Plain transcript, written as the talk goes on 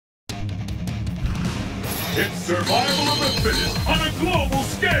It's survival of the fittest on a global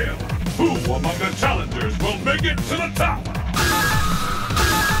scale. Who among the challengers will make it to the top?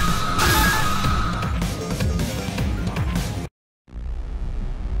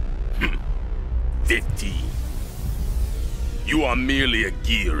 You are merely a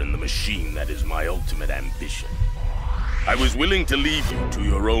gear in the machine that is my ultimate ambition. I was willing to leave you to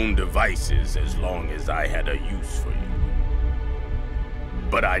your own devices as long as I had a use for you.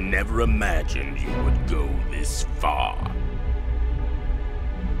 But I never imagined you would go this far.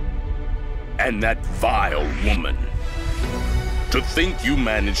 And that vile woman. To think you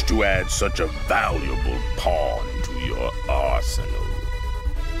managed to add such a valuable pawn to your arsenal.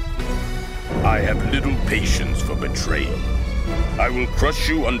 I have little patience for betrayal. I will crush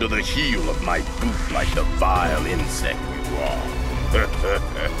you under the heel of my boot like the vile insect you are.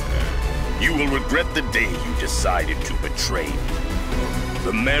 You will regret the day you decided to betray me.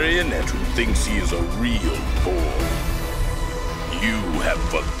 The marionette who thinks he is a real boy. You have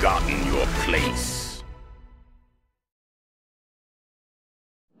forgotten your place.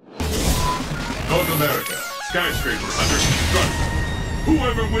 North America, skyscraper under construction.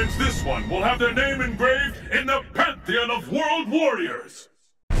 Whoever wins this one will have their name engraved in the pantheon of world warriors!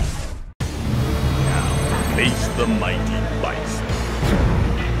 Now, face the mighty Bison.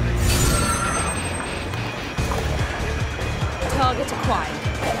 Target acquired.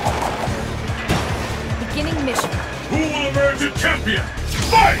 Beginning mission. Who will emerge a champion?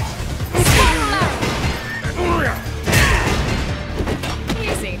 Fight!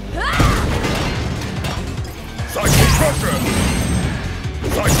 Easy. Psycho Crusher!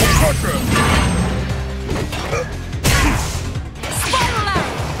 Psycho Crusher! Spiral out!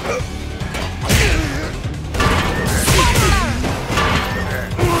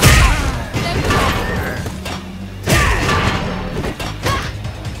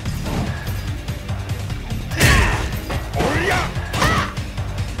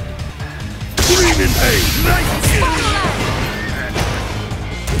 Screaming pain! Nice!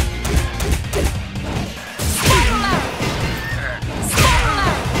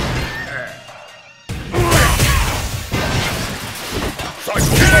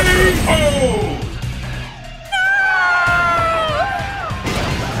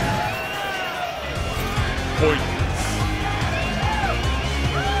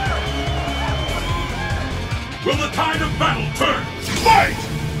 Will the tide of battle turn? Fight!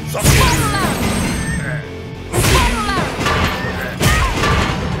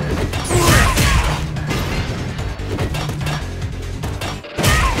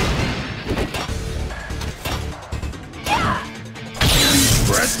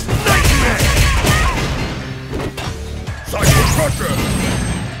 Breath nightmare! Psycho Crusher!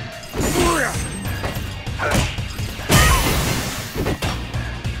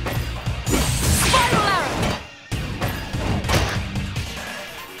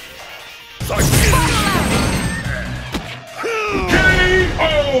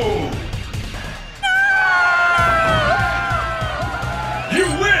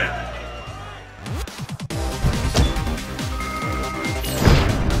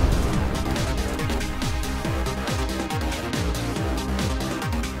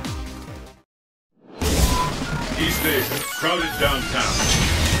 East Asia, crowded downtown.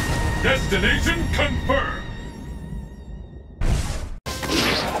 Destination confirmed!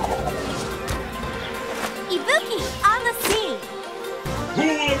 Ibuki on the scene! Who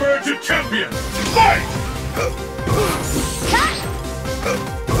will emerge a champion? Fight!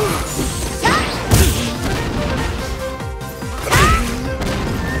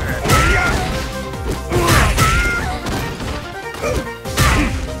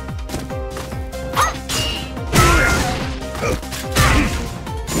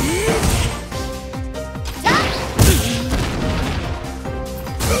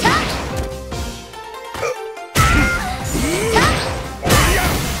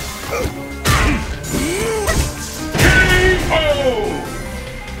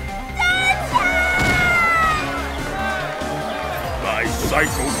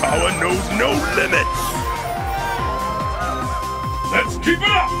 Psycho power knows no limits! Let's keep it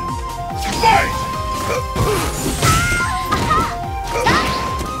up! Fight!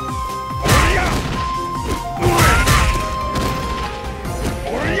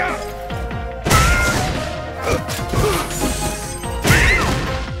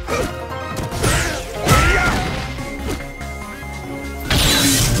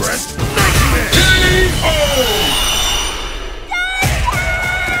 Breath nightmare! K.O.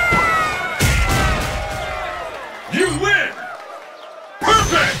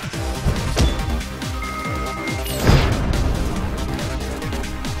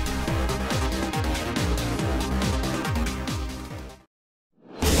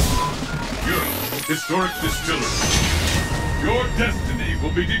 historic distillery. Your destiny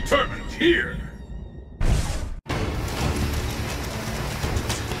will be determined here.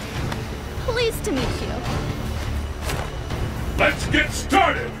 Pleased to meet you. Let's get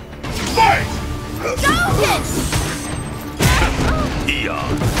started! Fight! Golden!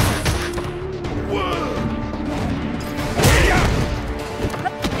 Eon.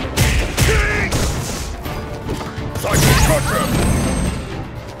 Cycle Crusher!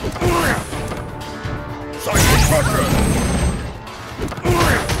 Cycle Crusher!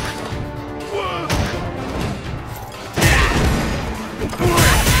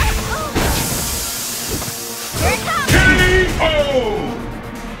 K.O.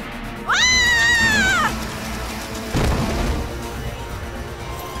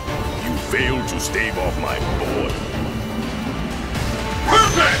 You failed to stave off my boy.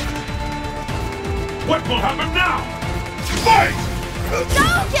 Perfect! What will happen now? Fight!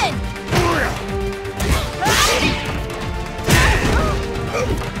 Golden!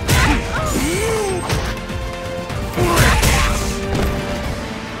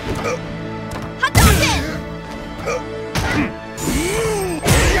 Hadouken!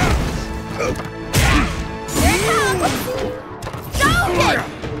 Here it comes! Golden!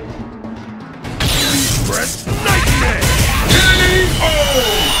 Express Nightmare! K.O.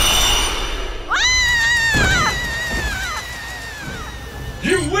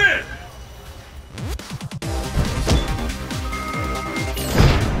 You win!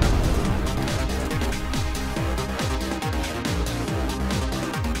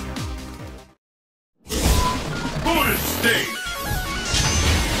 Bonus stage!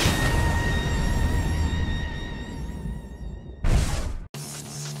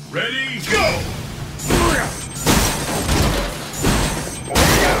 Ready, go!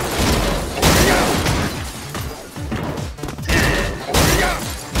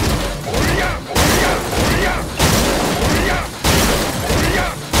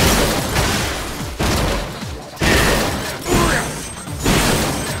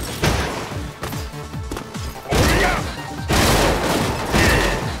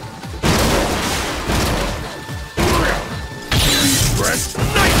 Express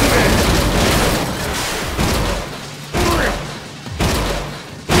Nightmare!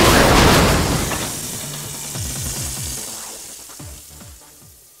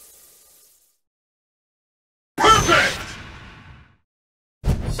 Perfect!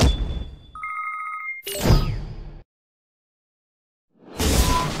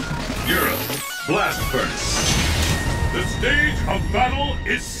 Europe, blast furnace. The stage of battle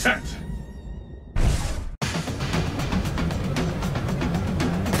is set.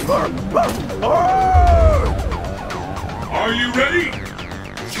 Are you ready?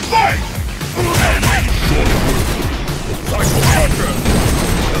 Fight! Cycle Crusher!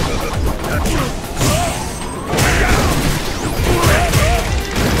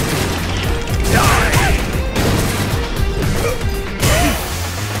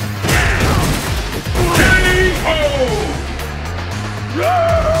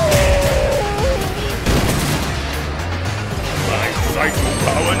 My cycle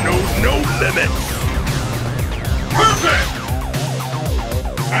power knows no limits! Perfect!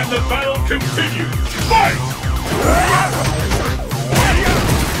 And the battle continues. Fight!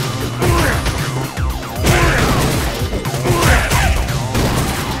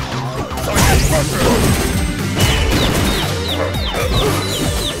 Cycle Crusher!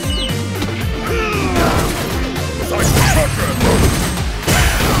 Cycle Crusher!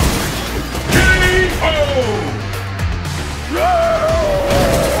 K.O.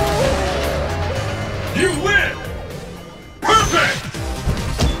 You win! Perfect!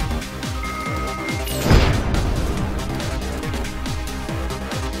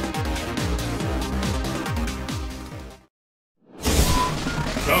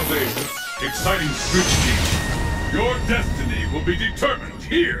 Foundation, exciting switch team. Your destiny will be determined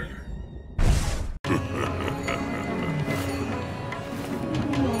here.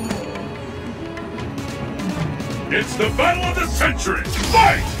 It's the battle of the century!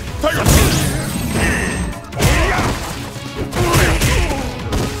 Fight! Tiger!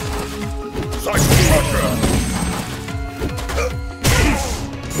 Cycle Crusher!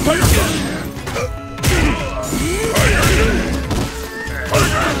 Tiger!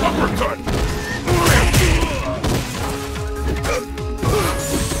 Tiger Uppercut!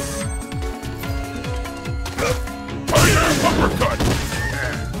 Tiger Uppercut!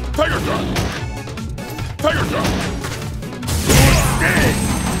 Tiger Drop! Tiger Drop! Stay!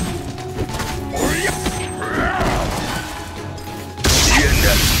 The end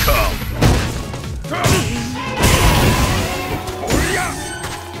has come!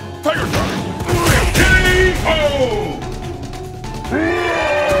 Tiger Drop!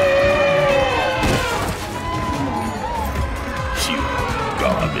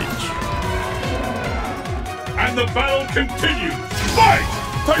 garbage. And the battle continues! Fight!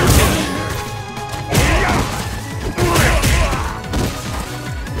 The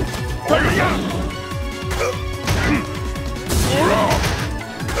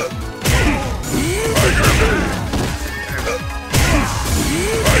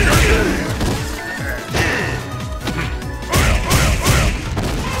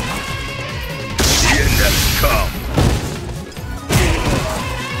end has come.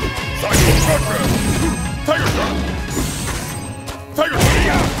 Cycle Chakra! Tiger Shot! Tiger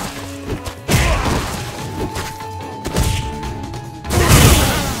Shot!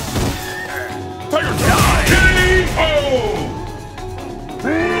 Tiger Shot! K.O.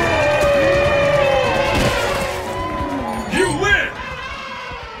 You win!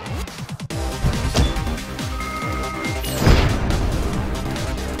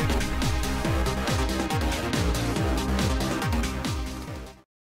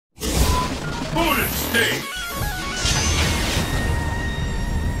 Bonus stage!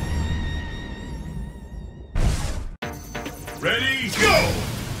 Ready, go!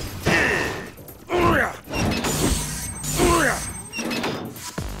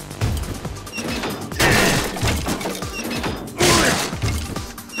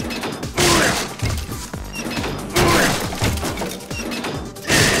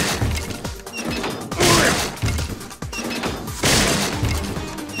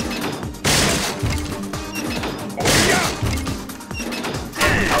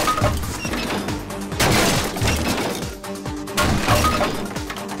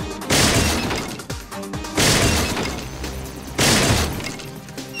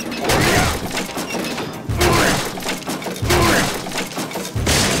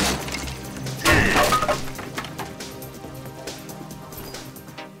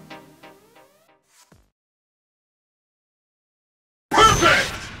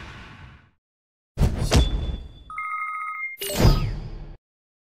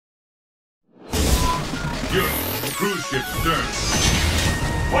 Cruise ship stern.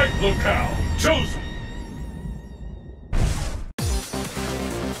 Flight locale chosen.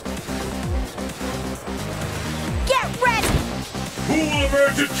 Get ready! Who will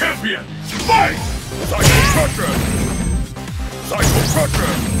emerge a champion? Fight! Cycle Crusher! Cycle Crusher!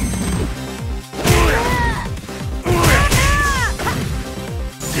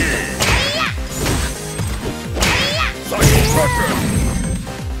 Cycle Crusher!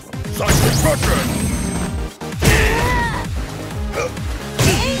 Cycle Crusher!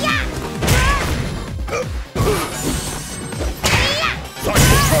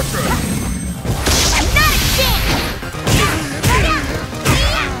 Cycle Crusher! Not a chance!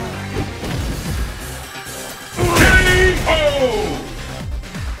 K.O.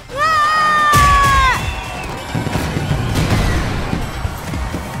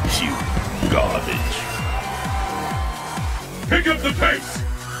 You garbage. Pick up the pace.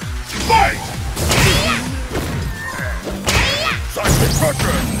 Fight! Cycle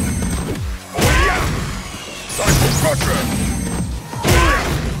Crusher! Cycle Crusher!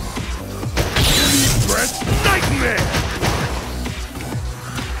 Brent Nightmare!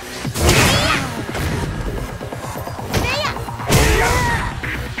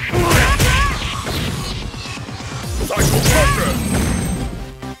 Cycle Crusher!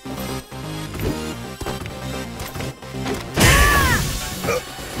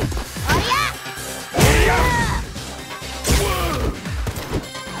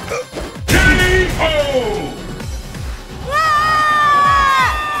 K.O.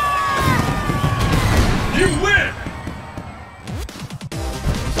 You win!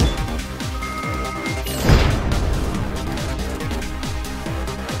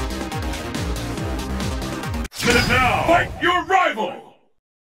 And now, fight your rival!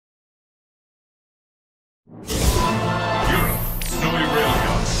 Europe, snowy rail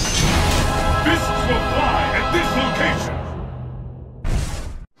yacht. Fists will fly at this location!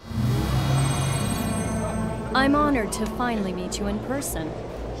 I'm honored to finally meet you in person.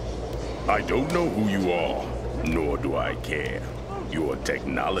 I don't know who you are, nor do I care. Your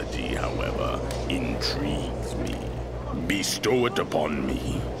technology, however, intrigues me. Bestow it upon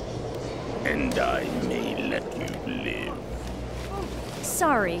me, and I may let you live.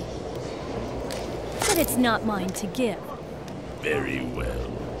 Sorry, but it's not mine to give. Very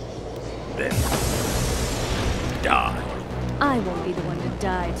well. Then, die. I won't be the one to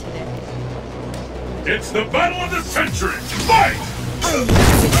die today. It's the battle of the century! Fight!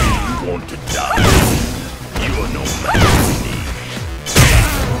 You want to die? You're no match for me.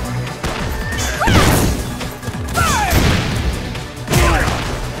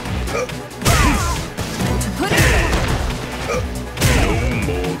 No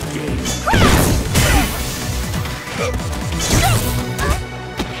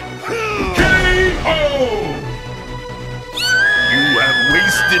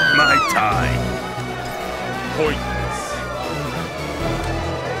time. Pointless.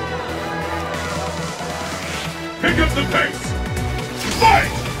 Pick up the pace!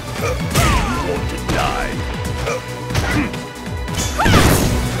 Fight! You want to die?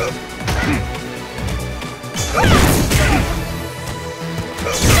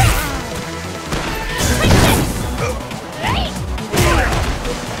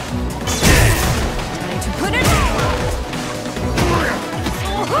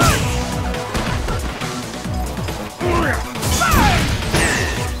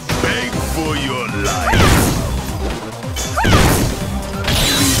 Beg for your life.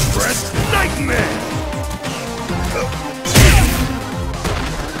 Breast nightmare.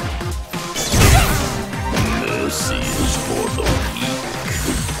 Mercy is for the weak.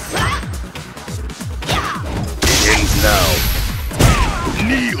 It ends now.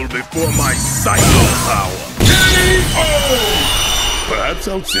 Kneel before my psycho power. Perhaps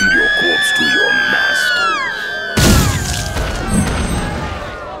I'll send your corpse to your master.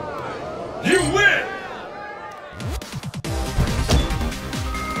 You win!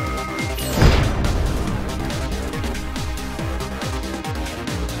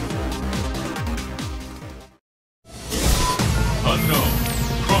 Unknown,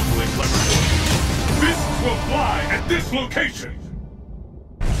 crumbling laboratory. Fists will fly at this location!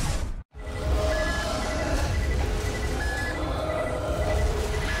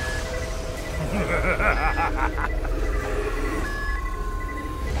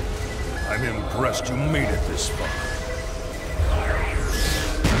 I'm impressed you made it this far.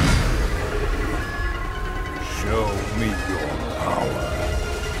 Show me your power.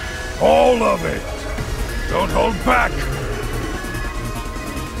 All of it! Don't hold back!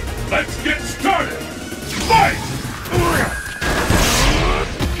 Let's get started! Fight!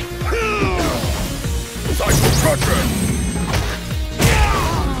 Psycho Crusher!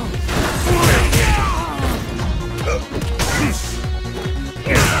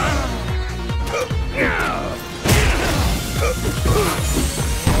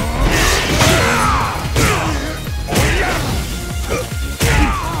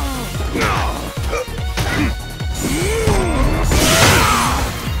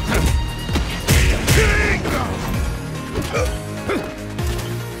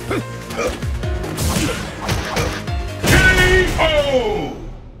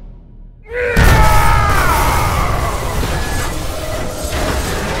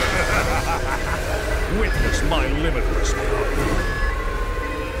 Witness my limitless power.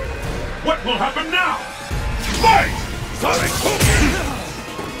 What will happen now? Fight! Sonic Boom!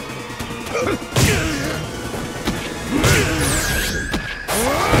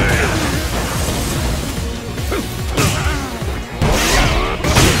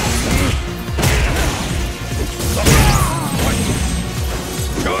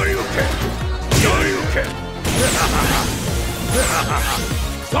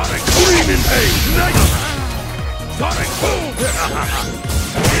 Sonic Scream in pain! Night! Sonic Boom!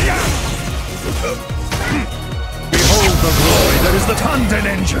 Behold the glory that is the Tanden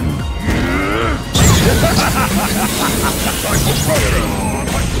engine! Psycho Crusher!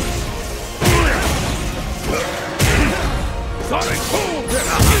 Sonic Boom!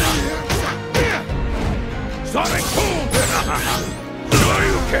 Sonic Boom! Sure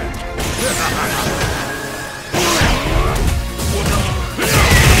you can!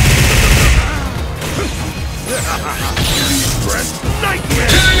 Breast nightmare!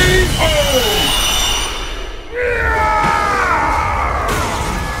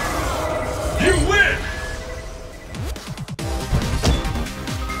 You win!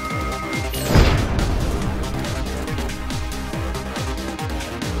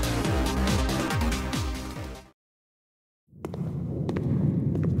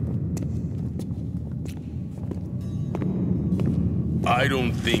 I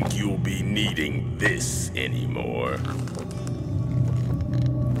don't think you'll be needing this anymore.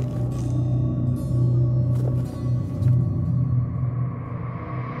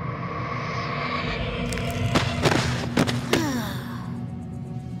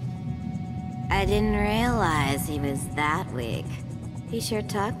 I didn't realize he was that weak. He sure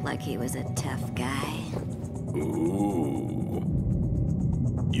talked like he was a tough guy. Ooh.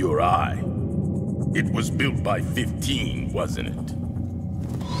 Your eye. It was built by 15, wasn't it?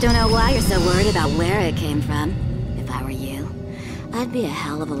 Don't know why you're so worried about where it came from. If I were you, I'd be a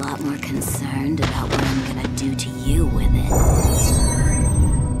hell of a lot more concerned about what I'm gonna do to you with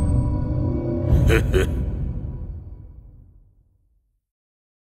it.